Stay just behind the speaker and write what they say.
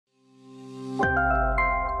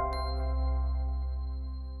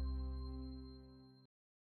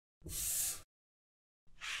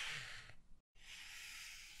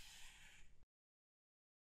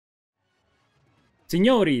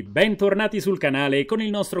Signori, bentornati sul canale con il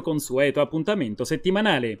nostro consueto appuntamento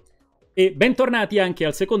settimanale. E bentornati anche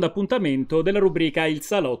al secondo appuntamento della rubrica Il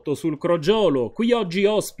Salotto sul Crogiolo. Qui oggi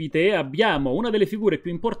ospite abbiamo una delle figure più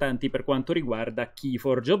importanti per quanto riguarda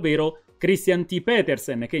Keyforge, ovvero Christian T.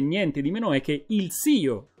 Petersen, che niente di meno è che il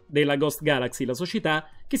CEO della Ghost Galaxy, la società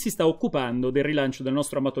che si sta occupando del rilancio del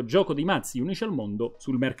nostro amato gioco di mazzi unici al mondo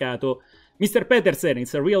sul mercato. Mr. Petersen,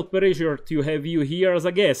 it's a real pleasure to have you here as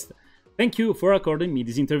a guest. Thank you for according me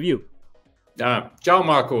this interview. Ciao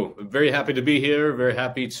Marco, very happy to be here, very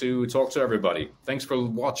happy to talk to everybody. Thanks for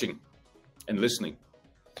watching and listening.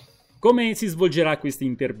 Come si svolgerà questa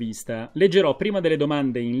intervista? Leggerò prima delle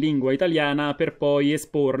domande in lingua italiana per poi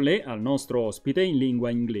esporle al nostro ospite in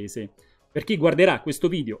lingua inglese. Per chi guarderà questo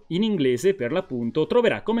video in inglese, per l'appunto,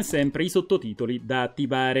 troverà come sempre i sottotitoli da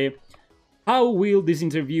attivare. How will this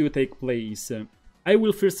interview take place? I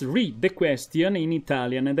will first read the question in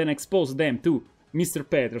Italian and then expose them to Mr.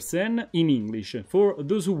 Petersen in English. For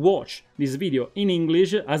those who watch this video in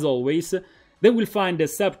English, as always, they will find the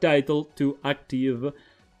subtitle to active.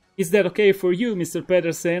 Is that okay for you, Mr.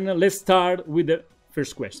 Petersen? Let's start with the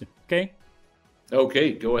first question, okay?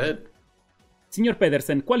 Okay, go ahead. Signor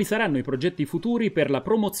Petersen, quali saranno i progetti futuri per la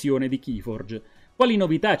promozione di Keyforge? Quali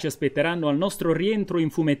novità ci aspetteranno al nostro rientro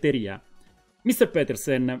in fumetteria? Mr.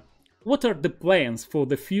 Petersen, what are the plans for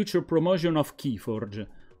the future promotion of Keyforge?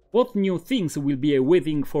 What new things will be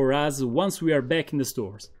awaiting for us once we are back in the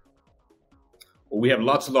stores? Well, we have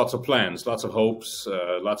lots and lots of plans, lots of hopes,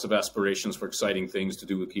 lots of aspirations for exciting things to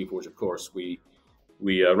do with Keyforge, of course. We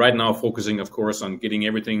right now focusing, of course, on getting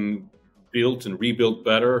everything built and rebuilt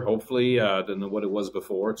better, hopefully, than what it was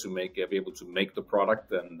before to be able to make the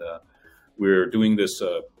product. And we're doing this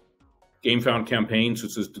GameFound campaign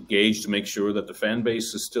to gauge, to make sure that the fan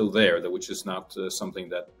base is still there, which is not something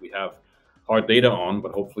that we have hard data on,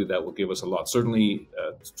 but hopefully that will give us a lot. Certainly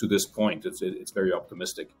to this point, it's very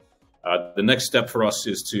optimistic. The next step for us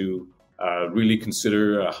is to really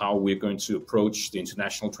consider how we're going to approach the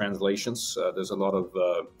international translations. There's a lot of,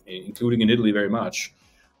 including in Italy very much,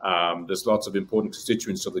 there's lots of important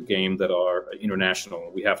constituents of the game that are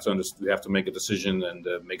international. We have to make a decision and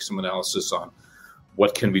make some analysis on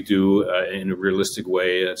what can we do in a realistic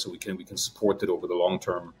way so we can support it over the long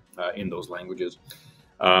term in those languages.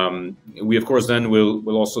 We of course then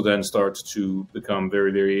will also then start to become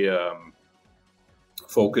very, very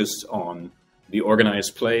focused on the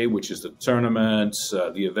organized play, which is the tournaments,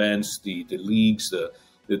 the events, the leagues,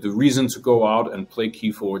 the reason to go out and play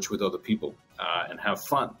Keyforge with other people and have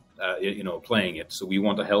fun, playing it. So we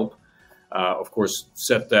want to help, of course,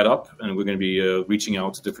 set that up, and we're going to be reaching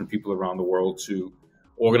out to different people around the world to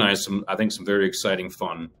organize some very exciting,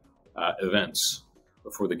 fun events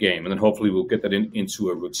for the game, and then hopefully we'll get that into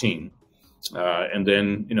a routine. And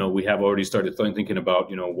then, we have already started thinking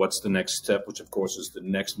about, what's the next step, which of course is the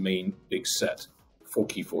next main big set for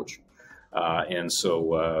Keyforge. And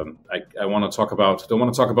so I want to talk about, don't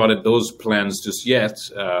want to talk about those plans just yet,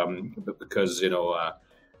 because,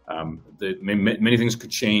 many things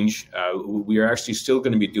could change. We are actually still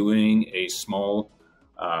going to be doing a small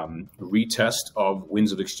retest of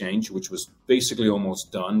Winds of Exchange, which was basically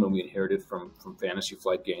almost done when we inherited from Fantasy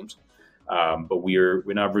Flight Games. But we're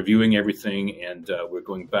now reviewing everything, and we're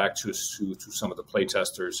going back to some of the play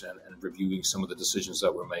testers and reviewing some of the decisions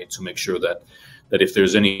that were made to make sure that if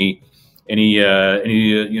there's any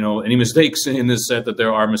mistakes in this set, that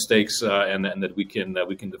there are mistakes and that we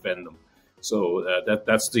can defend them. So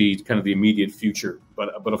that's the kind of the immediate future.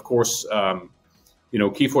 But of course,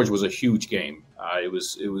 Keyforge was a huge game. It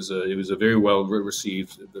was a very well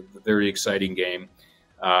received, very exciting game.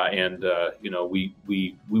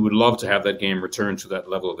 We would love to have that game return to that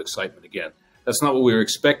level of excitement again. That's not what we were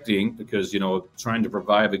expecting, because, trying to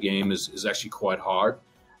revive a game is actually quite hard.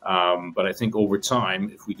 But I think over time,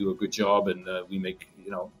 if we do a good job and we make,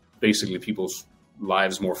 basically people's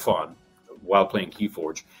lives more fun while playing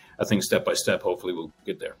Keyforge, I think step by step, hopefully we'll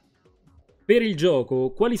get there. Per il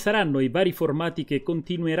gioco, quali saranno i vari formati che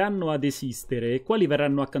continueranno ad esistere e quali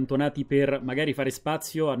verranno accantonati per magari fare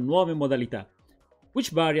spazio a nuove modalità?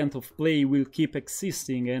 Which variant of play will keep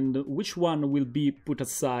existing and which one will be put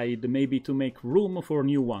aside, maybe to make room for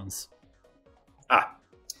new ones?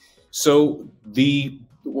 So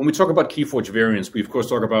when we talk about Keyforge variants, we of course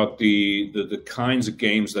talk about the kinds of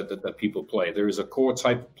games that people play. There is a core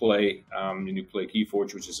type of play, and you play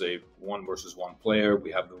Keyforge, which is a 1 versus 1 player.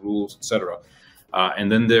 We have the rules, etc. And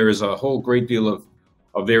then there is a whole great deal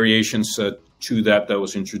of variations to that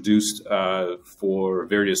was introduced for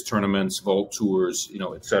various tournaments, vault tours,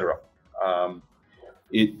 etc.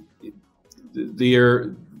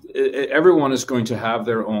 everyone is going to have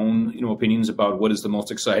their own, opinions about what is the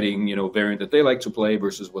most exciting, variant that they like to play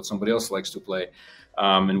versus what somebody else likes to play,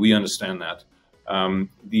 and we understand that.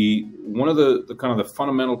 One of the kind of the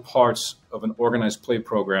fundamental parts of an organized play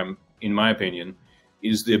program, in my opinion,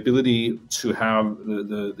 is the ability to have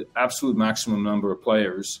the absolute maximum number of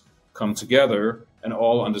players come together and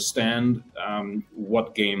all understand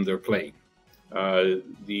what game they're playing.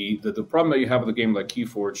 The problem that you have with a game like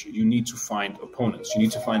Keyforge, you need to find opponents. You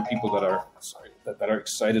need to find people that are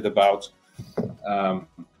excited about the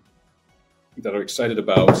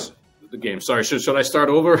game. Sorry, should I start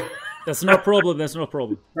over? That's no problem. That's no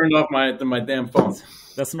problem. Turned off my damn phone.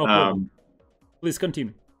 That's no problem. Please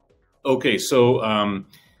continue. Okay, so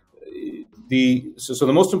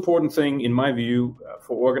the most important thing, in my view,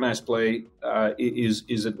 for organized play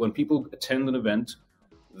is that when people attend an event,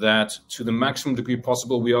 that to the maximum degree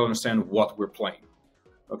possible, we all understand what we're playing.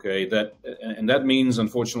 Okay, that means,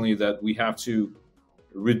 unfortunately, that we have to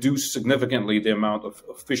reduce significantly the amount of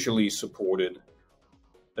officially supported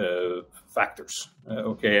factors.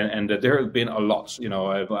 Okay, and there have been a lot.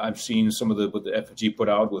 I've seen some of what the FFG put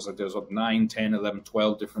out was like there's 9, 10, 11,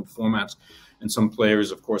 12 different formats, and some players,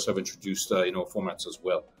 of course, have introduced formats as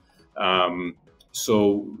well.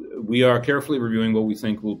 So we are carefully reviewing what we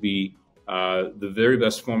think will be the very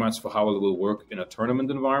best formats for how it will work in a tournament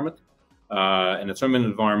environment. In a tournament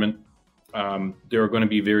environment, there are going to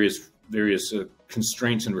be various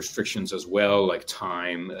constraints and restrictions as well, like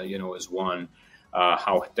time, is one.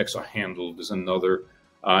 How decks are handled is another,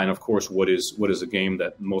 and of course, what is a game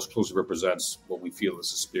that most closely represents what we feel is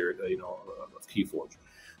the spirit, of Keyforge.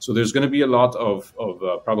 So there's going to be a lot of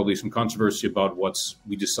probably some controversy about what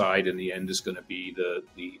we decide in the end is going to be the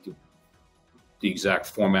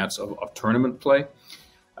exact formats of tournament play.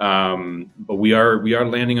 But we are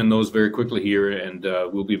landing on those very quickly here, and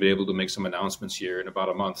we'll be able to make some announcements here in about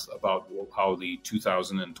a month about how the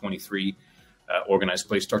 2023 organized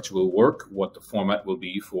play structure will work, what the format will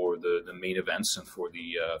be for the main events and for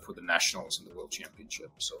the nationals and the world championship.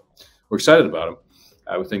 So we're excited about them.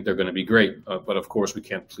 I would think they're going to be great, but of course we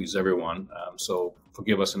can't please everyone. So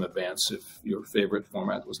forgive us in advance if your favorite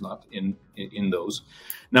format was not in those.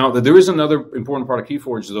 Now, there is another important part of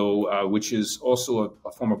Keyforge, though, which is also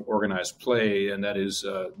a form of organized play, and that is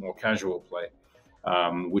more casual play,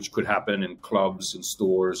 which could happen in clubs and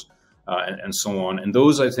stores and so on. And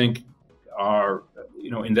those, I think, are,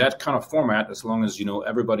 in that kind of format, as long as,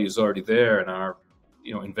 everybody is already there and are,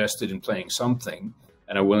 invested in playing something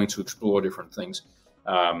and are willing to explore different things.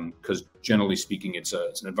 Because generally speaking, it's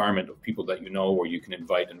an environment of people that where you can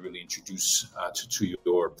invite and really introduce to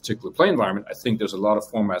your particular play environment. I think there's a lot of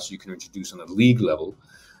formats you can introduce on a league level.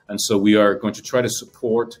 And so we are going to try to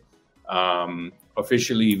support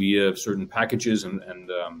officially via certain packages and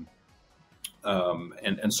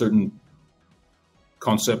certain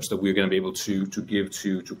concepts that we're going to be able to give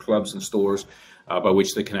to clubs and stores by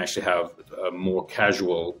which they can actually have more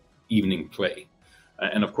casual evening play.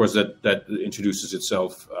 And of course, that introduces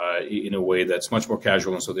itself in a way that's much more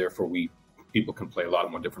casual, and so therefore people can play a lot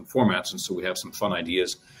more different formats. And so we have some fun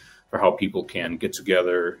ideas for how people can get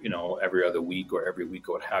together, every other week or every week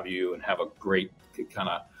or what have you, and have a great kind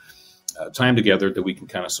of time together that we can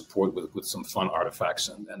kind of support with some fun artifacts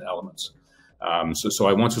and elements. So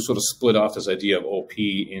I want to sort of split off this idea of OP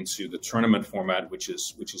into the tournament format, which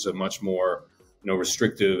is a much more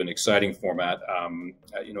restrictive and exciting format,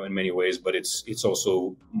 in many ways, but it's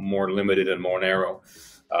also more limited and more narrow.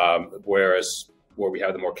 Whereas where we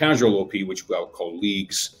have the more casual OP, which I'll call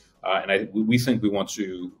leagues, and we think we want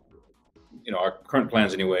to, our current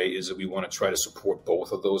plans anyway, is that we want to try to support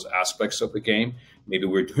both of those aspects of the game. Maybe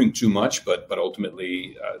we're doing too much, but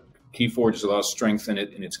ultimately, Keyforge has a lot of strength in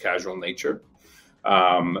it in its casual nature.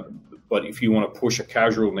 But if you want to push a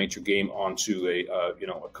casual nature game onto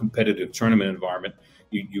a competitive tournament environment,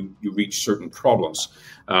 you reach certain problems,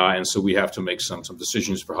 and so we have to make some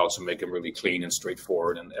decisions for how to make them really clean and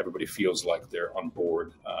straightforward, and everybody feels like they're on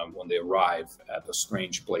board when they arrive at a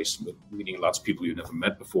strange place with meeting lots of people you've never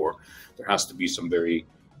met before. There has to be some very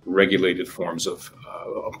regulated forms of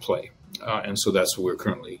play, and so that's what we're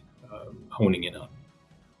currently honing in on.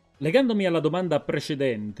 Legandomi alla domanda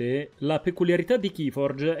precedente, la peculiarità di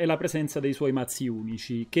Keyforge è la presenza dei suoi mazzi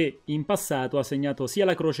unici, che in passato ha segnato sia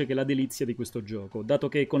la croce che la delizia di questo gioco, dato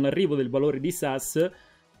che con l'arrivo del valore di SAS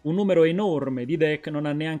un numero enorme di deck non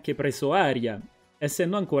ha neanche preso aria,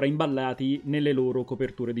 essendo ancora imballati nelle loro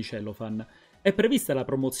coperture di cellophane. È prevista la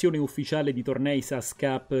promozione ufficiale di tornei SAS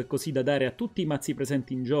Cup, così da dare a tutti i mazzi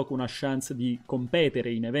presenti in gioco una chance di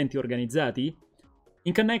competere in eventi organizzati?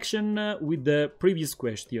 In connection with the previous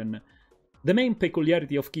question, The main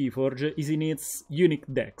peculiarity of Keyforge is in its unique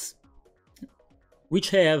decks, which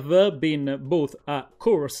have been both a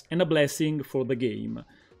curse and a blessing for the game.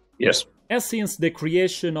 Yes. As since the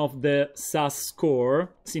creation of the SAS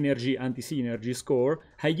score, synergy anti-synergy score,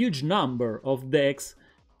 a huge number of decks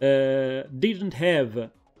didn't have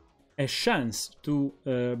a chance to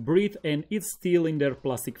breathe and it's still in their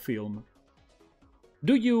plastic film.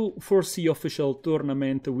 Do you foresee official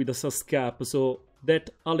tournament with a SAS Cup so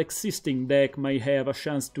that all existing deck may have a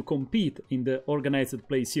chance to compete in the organized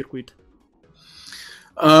play circuit?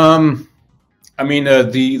 I mean,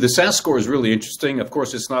 the SAS score is really interesting. Of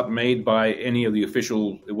course, it's not made by any of the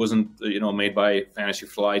official. It wasn't, made by Fantasy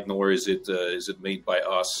Flight, nor is it made by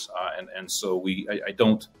us. And so I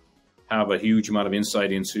don't have a huge amount of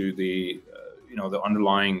insight into the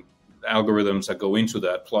underlying algorithms that go into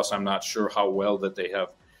that. Plus, I'm not sure how well that they have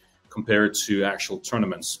compared to actual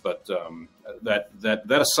tournaments. But that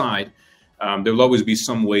aside, there'll always be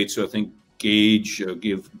some way to, I think, gauge,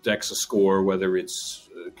 give decks a score, whether it's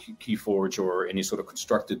Keyforge or any sort of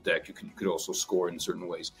constructed deck. You could also score in certain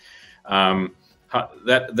ways.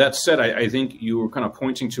 That said, I think you were kind of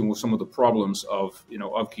pointing to some of the problems of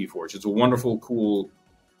Keyforge. It's a wonderful, cool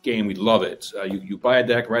game. We love it. You buy a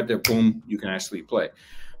deck right there, boom, you can actually play.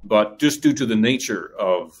 But just due to the nature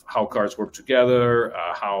of how cards work together,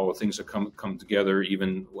 how things are come together,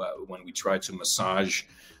 even when we try to massage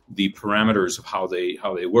the parameters of how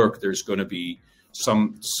they work, there's going to be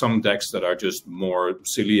some decks that are just more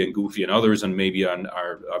silly and goofy and others, and maybe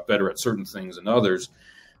are better at certain things than others,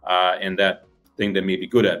 and that thing they may be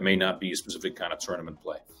good at may not be a specific kind of tournament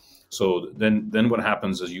play. So then what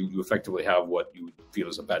happens is you effectively have what you feel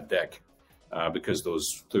is a bad deck because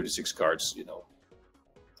those 36 cards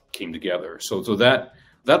came together. So that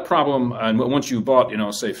problem, and once you bought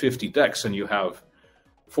say 50 decks and you have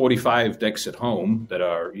 45 decks at home that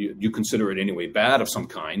are, you consider it anyway bad of some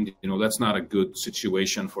kind, that's not a good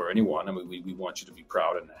situation for anyone. I mean, we want you to be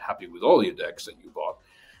proud and happy with all your decks that you bought.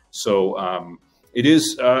 So it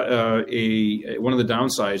is one of the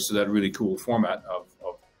downsides to that really cool format of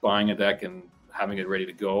buying a deck and having it ready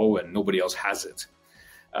to go and nobody else has it.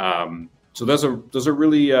 So those are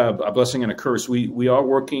really a blessing and a curse. We are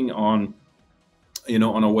working on,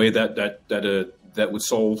 on a way that would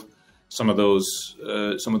solve some of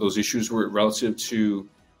those issues were relative to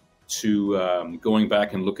going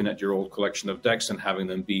back and looking at your old collection of decks and having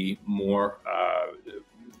them be more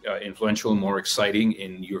influential, more exciting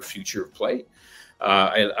in your future play.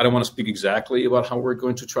 I don't want to speak exactly about how we're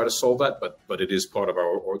going to try to solve that, but it is part of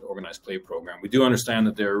our organized play program. We do understand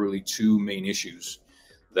that there are really two main issues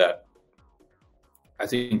that I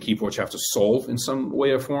think Keyforge have to solve in some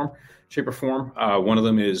way or form, shape or form. One of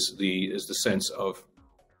them is the sense of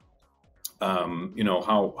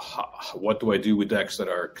what do I do with decks that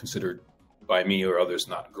are considered by me or others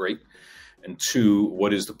not great? And two,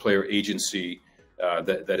 what is the player agency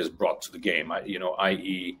that is brought to the game?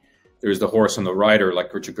 I.e., there's the horse and the rider,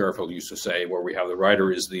 like Richard Garfield used to say, where we have the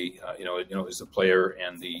rider is the is the player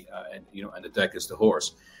and the deck is the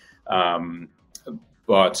horse.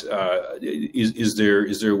 But is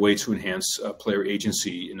there a way to enhance player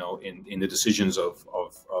agency, in the decisions of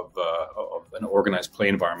an organized play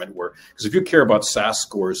environment? Because if you care about SAS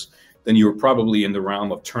scores, then you're probably in the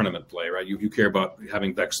realm of tournament play, right? You care about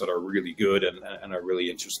having decks that are really good and are really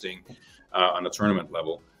interesting on a tournament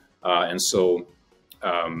level, and so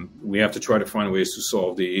we have to try to find ways to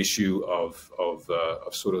solve the issue of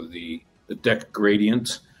sort of the deck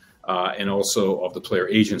gradient. And also of the player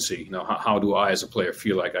agency. Now, how do I, as a player,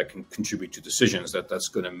 feel like I can contribute to decisions that's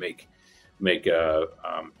going to make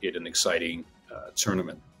it an exciting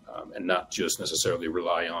tournament, and not just necessarily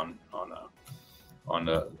rely on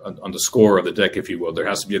the score of the deck, if you will. There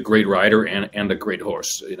has to be a great rider and a great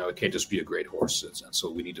horse. It can't just be a great horse. And so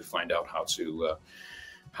we need to find out how to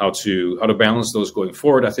balance those going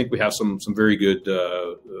forward. I think we have some very good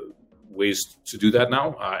ways to do that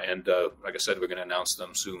now, and like I said, we're going to announce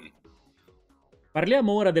them soon.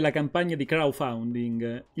 Parliamo ora della campagna di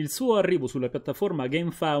crowdfunding. Il suo arrivo sulla piattaforma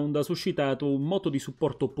GameFound ha suscitato un moto di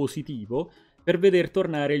supporto positivo per veder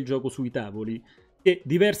tornare il gioco sui tavoli, che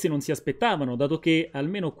diversi non si aspettavano, dato che,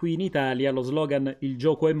 almeno qui in Italia, lo slogan "il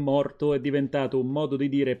gioco è morto" è diventato un modo di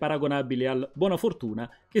dire paragonabile al buona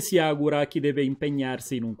fortuna che si augura a chi deve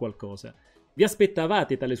impegnarsi in un qualcosa. Vi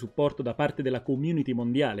aspettavate tale supporto da parte della community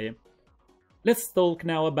mondiale? Let's talk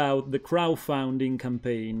now about the crowdfunding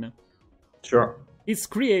campaign. Sure. Its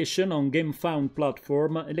creation on GameFound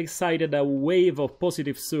platform excited a wave of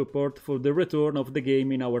positive support for the return of the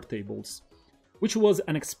game in our tables, which was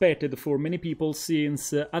unexpected for many people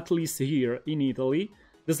since, at least here in Italy,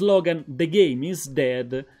 the slogan "the game is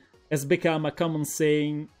dead" has become a common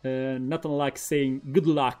saying, not unlike saying good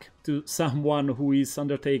luck to someone who is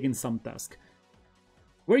undertaking some task.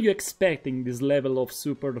 Were you expecting this level of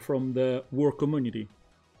support from the work community?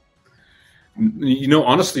 You know,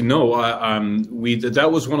 honestly, no. That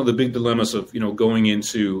was one of the big dilemmas of, you know, going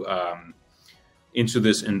into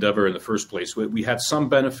this endeavor in the first place. We had some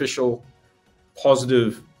beneficial,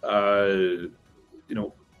 positive, you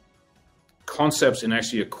know, concepts in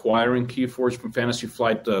actually acquiring Keyforge from Fantasy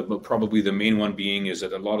Flight, but probably the main one being is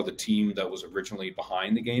that a lot of the team that was originally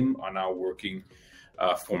behind the game are now working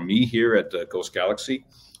for me here at Ghost Galaxy.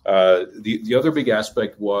 The other big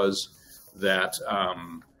aspect was that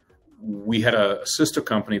we had a sister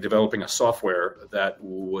company developing a software that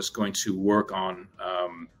was going to work on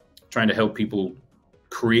trying to help people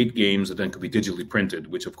create games that then could be digitally printed,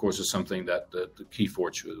 which of course is something that the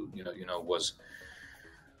Keyforge,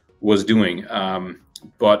 was doing.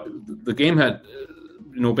 But the game had,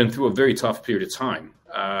 been through a very tough period of time.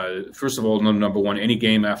 First of all, number one, any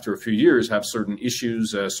game after a few years have certain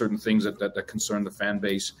issues, certain things that concern the fan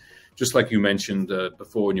base, just like you mentioned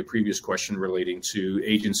before in your previous question relating to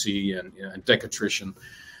agency and deck attrition.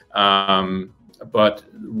 But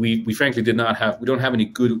we frankly we don't have any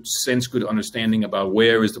good understanding about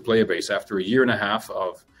where is the player base after a year and a half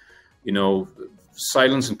of,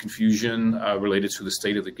 silence and confusion related to the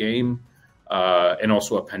state of the game, and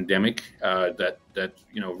also a pandemic that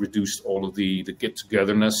reduced all of the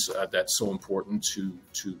get-togetherness that's so important to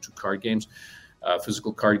card games,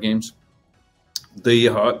 physical card games. They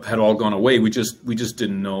had all gone away. We just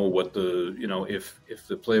didn't know what the if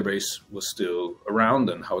the player base was still around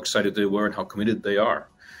and how excited they were and how committed they are.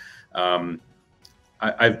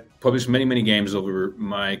 I've published many games over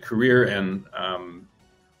my career, and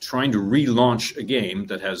trying to relaunch a game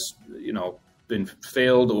that has been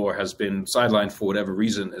failed or has been sidelined for whatever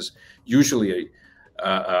reason is usually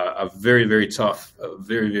a very tough,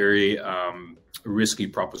 very risky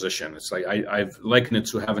proposition. It's like I've likened it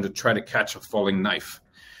to having to try to catch a falling knife.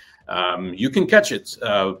 You can catch it,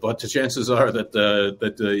 but the chances are that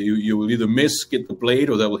you will either miss, get the blade,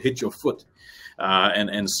 or that will hit your foot.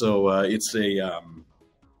 So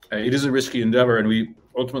it is a risky endeavor, and we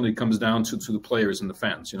ultimately comes down to the players and the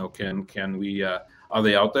fans. Can we? Are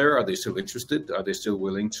they out there? Are they still interested? Are they still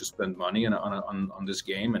willing to spend money on this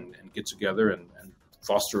game and get together and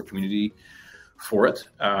foster a community for it?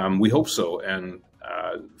 We hope so. And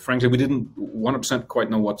frankly, we didn't 100% quite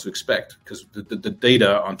know what to expect, because the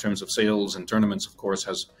data on terms of sales and tournaments, of course,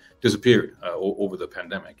 has disappeared over the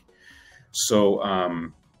pandemic. So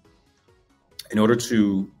in order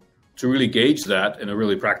to really gauge that in a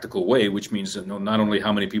really practical way, which means that not only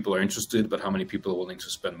how many people are interested, but how many people are willing to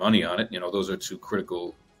spend money on it. Those are two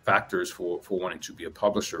critical factors for wanting to be a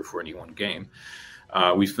publisher for any one game.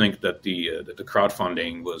 We think that the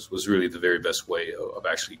crowdfunding was really the very best way of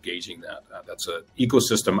actually gauging that. That's an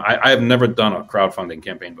ecosystem. I have never done a crowdfunding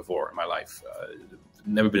campaign before in my life.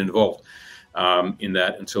 Never been involved in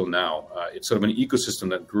that until now. It's sort of an ecosystem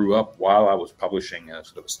that grew up while I was publishing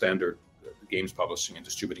sort of a standard games publishing and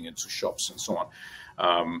distributing it to shops and so on.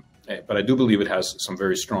 But I do believe it has some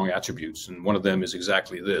very strong attributes, and one of them is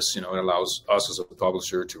exactly this. It allows us as a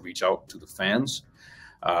publisher to reach out to the fans,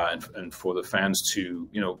 and for the fans to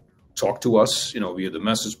talk to us via the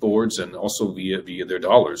message boards, and also via their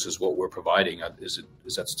dollars is what we're providing. Is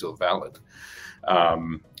that still valid?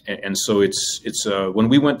 And so it's when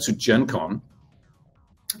we went to Gen Con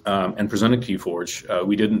and presented Keyforge,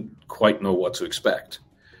 we didn't quite know what to expect.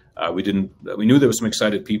 We knew there were some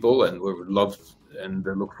excited people, and we would love and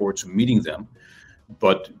look forward to meeting them,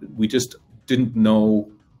 but we just didn't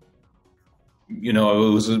know. We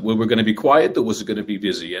were going to be quiet, or was it going to be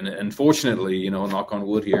busy? And fortunately, knock on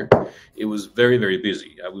wood here, it was very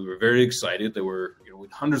busy. We were very excited. There were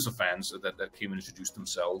hundreds of fans that came and introduced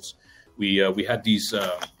themselves. We had these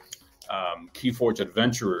Keyforge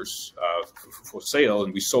adventurers for sale,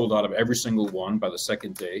 and we sold out of every single one by the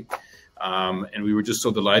second day. And we were just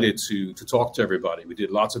so delighted to talk to everybody. We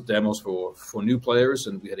did lots of demos for new players,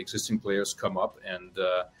 and we had existing players come up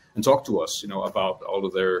and talk to us, about all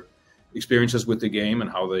of their experiences with the game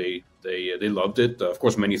and how they loved it. Of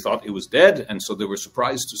course, many thought it was dead, and so they were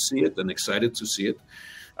surprised to see it and excited to see it.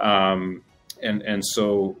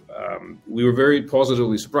 So we were very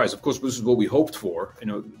positively surprised. Of course, this is what we hoped for.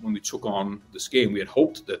 When we took on this game, we had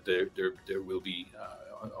hoped that there will be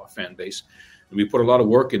a fan base. And we put a lot of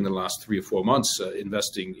work in the last 3 or 4 months,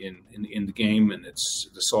 investing in the game and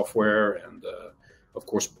the software, and of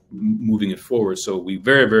course moving it forward. So we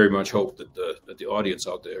very much hope that the audience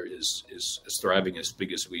out there is thriving as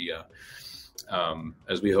big as we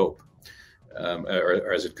hope,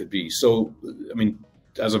 or as it could be. So I mean,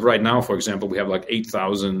 as of right now, for example, we have like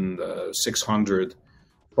 8,600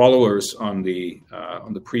 followers on the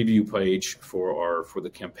preview page for the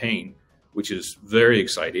campaign, which is very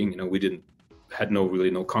exciting. You know, we had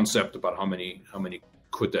no concept about how many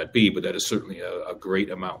could that be, but that is certainly a great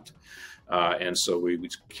amount. And so we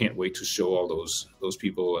can't wait to show all those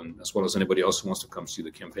people, and as well as anybody else who wants to come see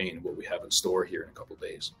the campaign, what we have in store here in a couple of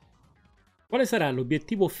days. Quale sarà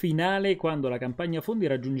l'obiettivo finale quando la campagna fondi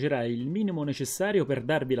raggiungerà il minimo necessario per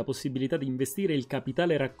darvi la possibilità di investire il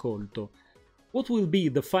capitale raccolto? What will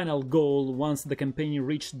be the final goal once the campaign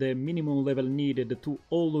reaches the minimum level needed to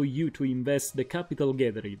allow you to invest the capital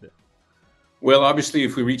gathered? Well, obviously,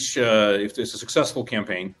 if it's a successful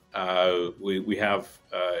campaign, we have,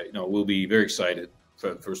 we'll be very excited,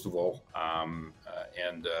 first of all,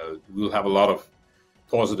 and we'll have a lot of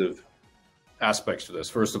positive aspects to this.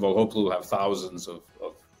 First of all, hopefully we'll have thousands of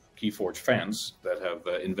Keyforge fans that have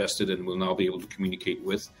invested and will now be able to communicate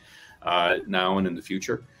with now and in the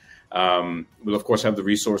future. We'll of course have the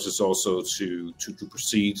resources also to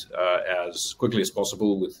proceed as quickly as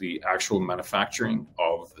possible with the actual manufacturing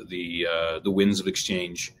of the Winds of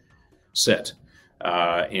Exchange set,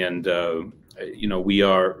 and we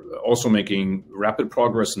are also making rapid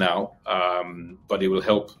progress now, but it will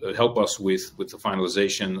help us with the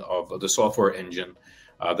finalization of the software engine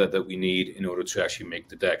that we need in order to actually make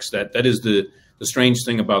the decks. That is the strange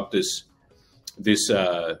thing about this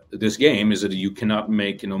game, is that you cannot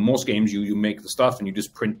make, most games you make the stuff and you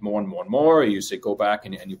just print more and more and more. You say go back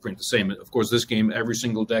and you print the same. Of course, this game, every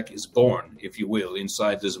single deck is born, if you will,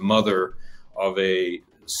 inside this mother of a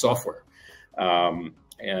software.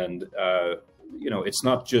 It's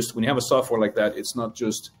not just, when you have a software like that, it's not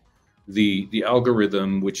just the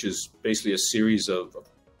algorithm, which is basically a series of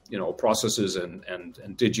processes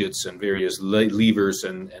and digits and various levers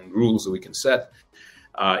and rules that we can set.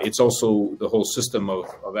 It's also the whole system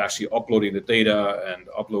of actually uploading the data and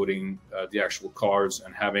uploading the actual cards,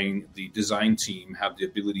 and having the design team have the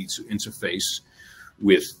ability to interface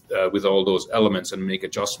with all those elements and make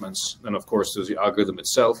adjustments. And of course, there's the algorithm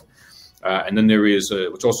itself. And then there is,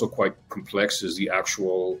 what's also quite complex, is the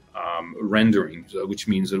actual rendering, which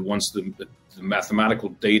means that once the mathematical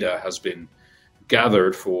data has been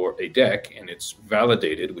gathered for a deck and it's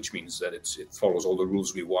validated, which means that it follows all the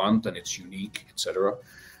rules we want and it's unique, etc.,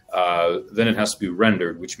 then it has to be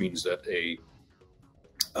rendered, which means that a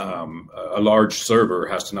large server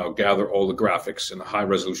has to now gather all the graphics and the high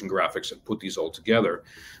resolution graphics and put these all together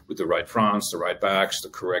with the right fronts, the right backs, the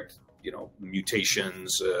correct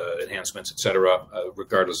mutations, enhancements, etc.,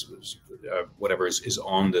 regardless of whatever is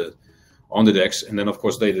on the decks. And then of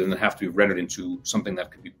course they then have to be rendered into something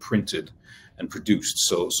that can be printed and produced.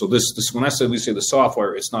 So this when we say the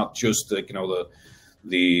software, it's not just the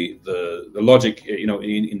logic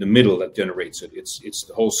in the middle that generates it. It's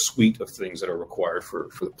the whole suite of things that are required for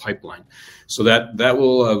the pipeline. So that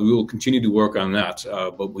will we will continue to work on that,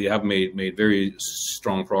 but we have made very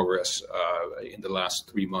strong progress in the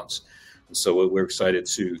last 3 months, and so we're excited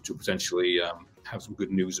to potentially have some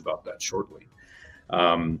good news about that shortly.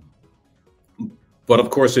 But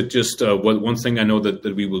of course, it just one thing I know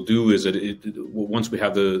that we will do is that once we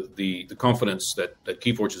have the confidence that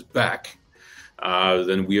Keyforge is back,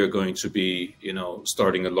 then we are going to be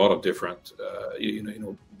starting a lot of different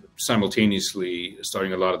simultaneously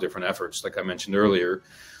starting a lot of different efforts. Like I mentioned earlier,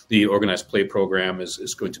 the organized play program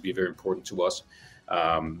is going to be very important to us.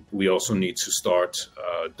 We also need to start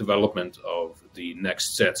development of the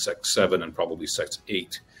next set, Sect 7, and probably Sect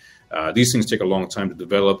 8. These things take a long time to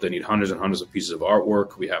develop. They need hundreds and hundreds of pieces of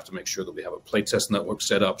artwork. We have to make sure that we have a playtest network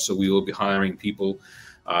set up. So we will be hiring people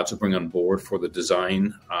to bring on board for the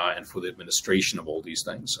design and for the administration of all these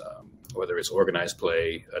things, whether it's organized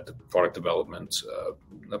play, the product development,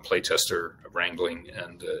 a playtester, wrangling,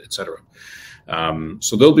 and etc.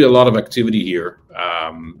 So there'll be a lot of activity here.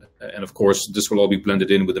 And of course, this will all be blended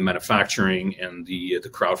in with the manufacturing and the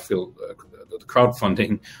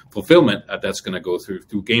crowdfunding fulfillment that's going to go through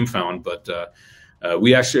GameFound. But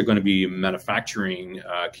we actually are going to be manufacturing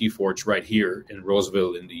Keyforge right here in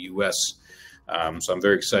Roseville in the US. So I'm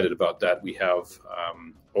very excited about that. We have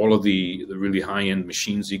all of the really high-end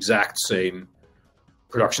machines, the exact same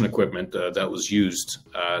production equipment that was used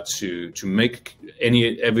to make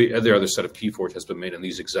every other set of Keyforge has been made in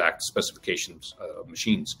these exact specifications of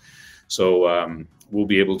machines. So we'll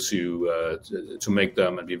be able to make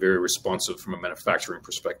them and be very responsive from a manufacturing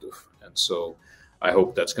perspective. And so I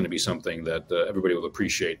hope that's going to be something that everybody will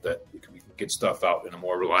appreciate, that we can get stuff out in a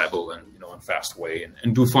more reliable and and fast way,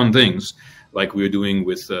 and do fun things like we're doing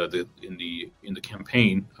with in the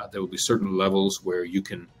campaign. There will be certain levels where you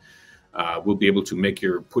can will be able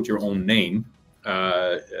to put your own name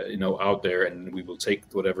out there, and we will take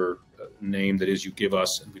whatever name that is you give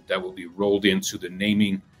us, and that will be rolled into the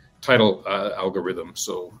naming title algorithm.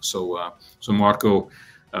 So Marco,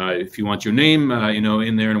 if you want your name,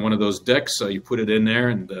 in there in one of those decks, you put it in there,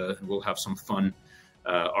 and we'll have some fun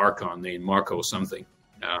Archon named Marco something.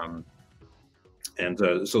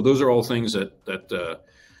 So those are all things that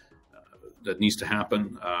needs to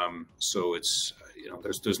happen. So it's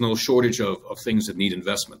there's no shortage of things that need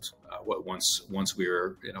investment. Once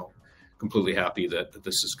we're completely happy that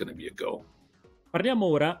this is going to be a go. Parliamo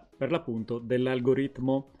ora, per l'appunto,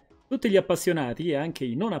 dell'algoritmo. Tutti gli appassionati e anche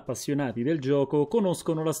i non appassionati del gioco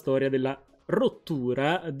conoscono la storia della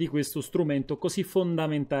rottura di questo strumento così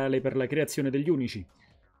fondamentale per la creazione degli unici.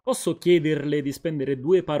 Posso chiederle di spendere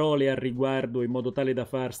 2 parole al riguardo in modo tale da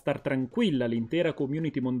far star tranquilla l'intera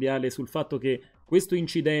community mondiale sul fatto che questo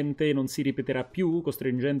incidente non si ripeterà più,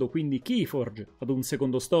 costringendo quindi Keyforge ad un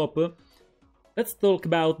secondo stop? Let's talk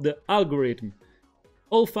about the algorithm.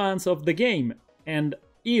 All fans of the game, and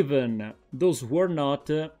even those who are not,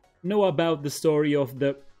 know about the story of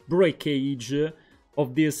the breakage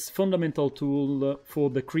of this fundamental tool for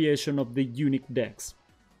the creation of the unique decks.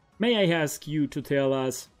 May I ask you to tell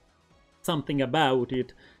us something about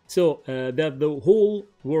it, so that the whole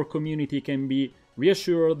war community can be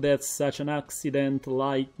reassured that such an accident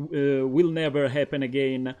will never happen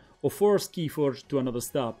again, or force Keyforge to another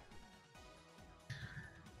stop?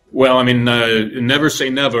 Well, I mean, never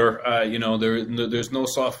say never. There's no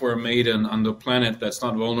software made on the planet that's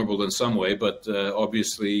not vulnerable in some way. But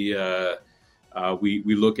obviously,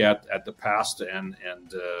 we look at the past and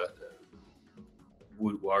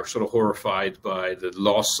are sort of horrified by the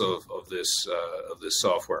loss of this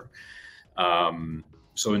software.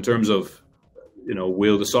 So in terms of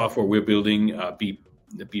will the software we're building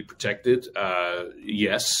be protected?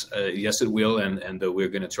 Yes, it will, and we're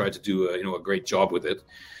going to try to do a great job with it.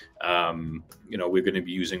 We're going to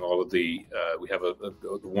be using all of we have a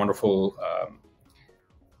wonderful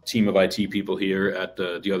team of IT people here at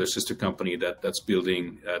the other sister company that's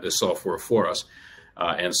building the software for us.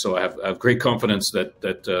 And so I have great confidence that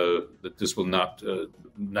this will not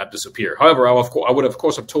disappear. However, I would of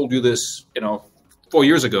course have told you this 4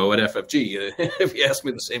 years ago at FFG if you asked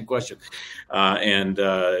me the same question.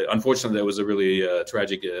 Unfortunately, there was a really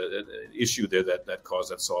tragic issue there that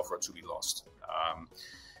caused that software to be lost.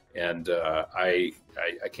 I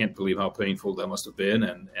can't believe how painful that must have been,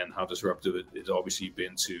 and how disruptive it's obviously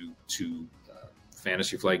been to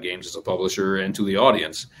Fantasy Flight Games as a publisher and to the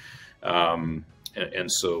audience.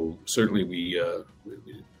 And so certainly we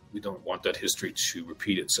don't want that history to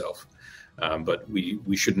repeat itself. But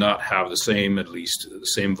we should not have the same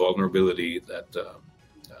vulnerability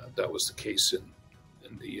that was the case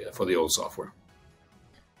for the old software.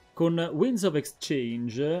 Con Winds of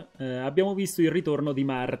Exchange abbiamo visto il ritorno di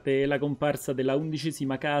Marte e la comparsa della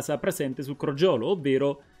 11ª casa presente sul Crogiolo,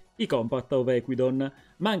 ovvero i Compact of Equidon.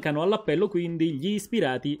 Mancano all'appello quindi gli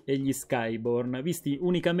Ispirati e gli Skyborn, visti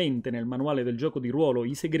unicamente nel manuale del gioco di ruolo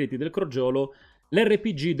I segreti del Crogiolo,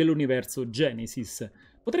 l'RPG dell'universo Genesis.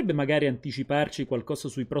 Potrebbe magari anticiparci qualcosa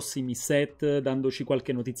sui prossimi set, dandoci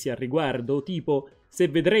qualche notizia al riguardo, tipo se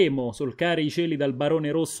vedremo solcare i cieli dal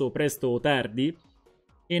Barone Rosso presto o tardi?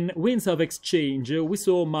 In Winds of Exchange we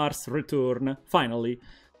saw Mars return, finally,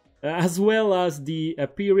 as well as the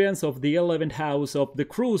appearance of the 11th house of the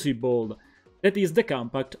Crucible, that is the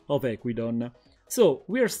Compact of Equidon. So,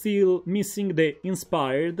 we are still missing the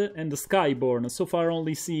Inspired and the Skyborn, so far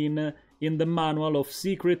only seen in the Manual of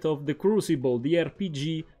Secret of the Crucible, the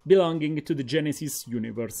RPG belonging to the Genesis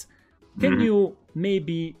universe. Can you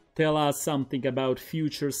maybe tell us something about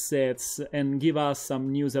future sets and give us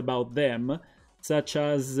some news about them? Such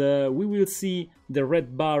as we will see the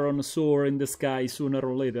Red Baron soar in the sky sooner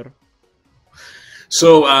or later?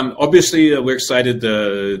 So obviously we're excited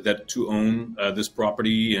to own this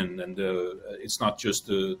property, and it's not just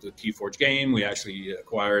the Keyforge game. We actually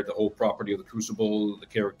acquired the whole property of the Crucible, the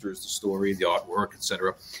characters, the story, the artwork,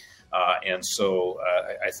 etc. And so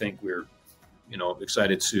I think we're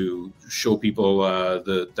excited to show people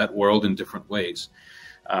that world in different ways.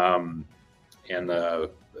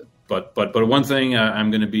 But one thing, I'm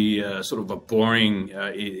going to be sort of a boring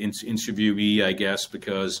interviewee, I guess,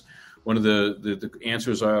 because one of the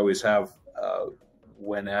answers I always have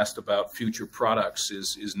when asked about future products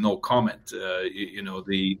is no comment.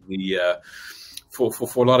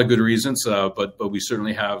 For a lot of good reasons, but we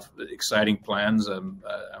certainly have exciting plans. I'm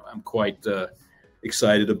quite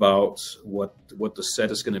excited about what the set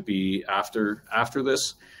is going to be after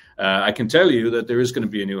this. I can tell you that there is going to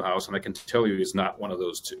be a new house, and I can tell you it's not one of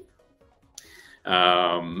those two.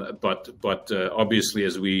 But obviously,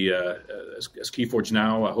 as Keyforge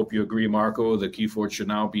now, I hope you agree, Marco, the Keyforge should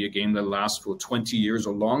now be a game that lasts for 20 years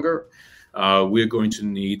or longer. We're going to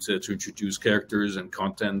need to introduce characters and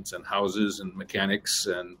content and houses and mechanics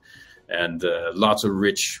and lots of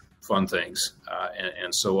rich, fun things.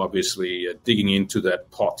 And so obviously digging into that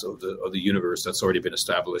pot of the universe that's already been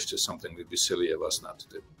established is something that would be silly of us not to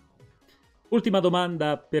do. Ultima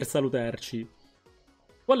domanda per salutarci.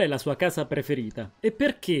 Qual è la sua casa preferita e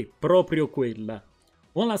perché proprio quella?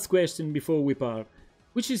 One last question before we part.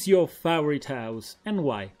 Which is your favorite house and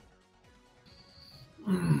why?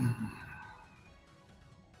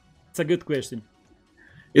 It's a good question.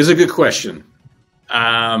 It's a good question.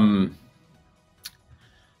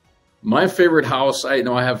 My favorite house, I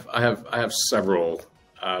have several,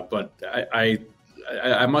 but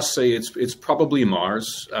I must say it's probably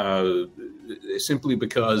Mars, simply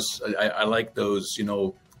because I like those,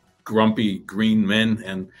 grumpy green men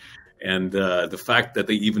and the fact that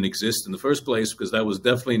they even exist in the first place, because that was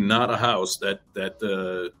definitely not a house that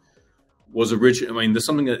was original. I mean, there's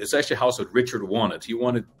something it's actually a house that Richard wanted. He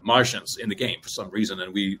wanted Martians in the game for some reason,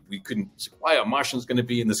 and we couldn't. Why are Martians going to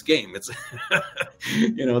be in this game? It's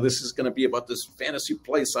this is going to be about this fantasy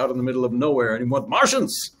place out in the middle of nowhere, and he wants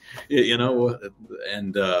Martians,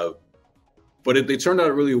 but they turned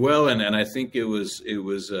out really well, and I think it was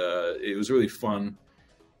really fun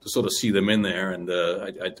to sort of see them in there, and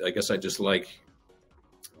I guess I just like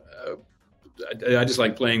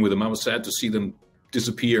playing with them. I was sad to see them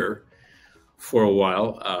disappear for a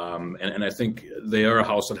while, and I think they are a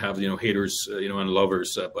house that have haters and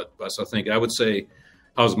lovers, but I think I would say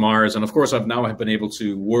House Mars, and of course I've been able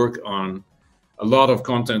to work on a lot of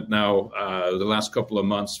content now the last couple of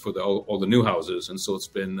months for all the new houses, and so it's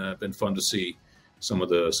been fun to see some of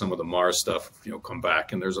the Mars stuff come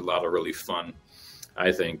back, and there's a lot of really fun,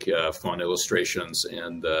 I think, fun illustrations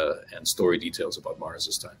and story details about Mars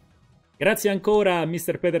this time. Grazie ancora a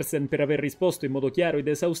Mr. Petersen per aver risposto in modo chiaro ed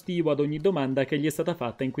esaustivo ad ogni domanda che gli è stata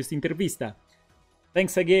fatta in questa intervista.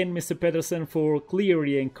 Thanks again, Mr. Petersen, for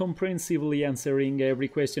clearly and comprehensively answering every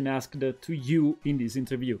question asked to you in this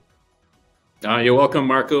interview. You're welcome,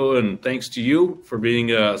 Marco, and thanks to you for being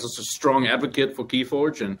such a strong advocate for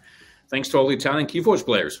Keyforge, and thanks to all the Italian Keyforge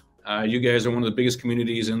players. You guys are one of the biggest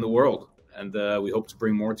communities in the world, and we hope to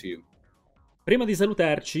bring more to you. Prima di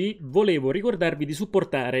salutarci, volevo ricordarvi di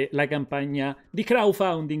supportare la campagna di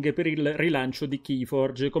crowdfunding per il rilancio di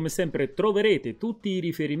Keyforge. Come sempre troverete tutti i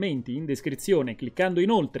riferimenti in descrizione. Cliccando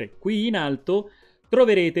inoltre qui in alto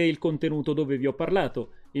troverete il contenuto dove vi ho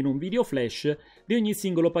parlato in un video flash di ogni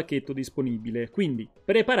singolo pacchetto disponibile. Quindi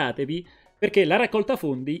preparatevi perché la raccolta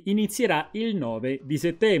fondi inizierà il 9 di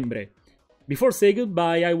settembre. Before saying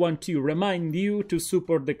goodbye, I want to remind you to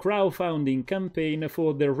support the crowdfunding campaign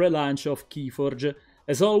for the relaunch of Keyforge.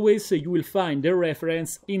 As always, you will find the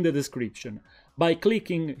reference in the description. By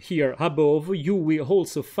clicking here above, you will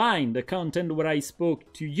also find the content where I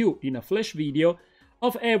spoke to you in a flash video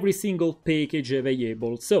of every single package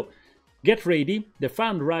available. So, get ready, the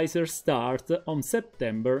fundraiser starts on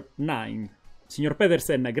September 9. Signor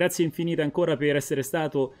Petersen, grazie infinite ancora per essere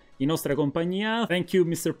stato in nostra compagnia. Thank you,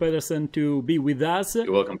 Mr. Petersen, to be with us. You're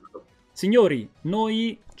welcome. Signori,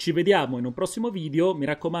 noi ci vediamo in un prossimo video. Mi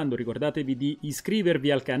raccomando, ricordatevi di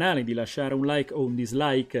iscrivervi al canale, di lasciare un like o un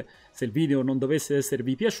dislike se il video non dovesse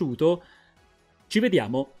esservi piaciuto. Ci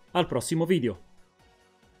vediamo al prossimo video.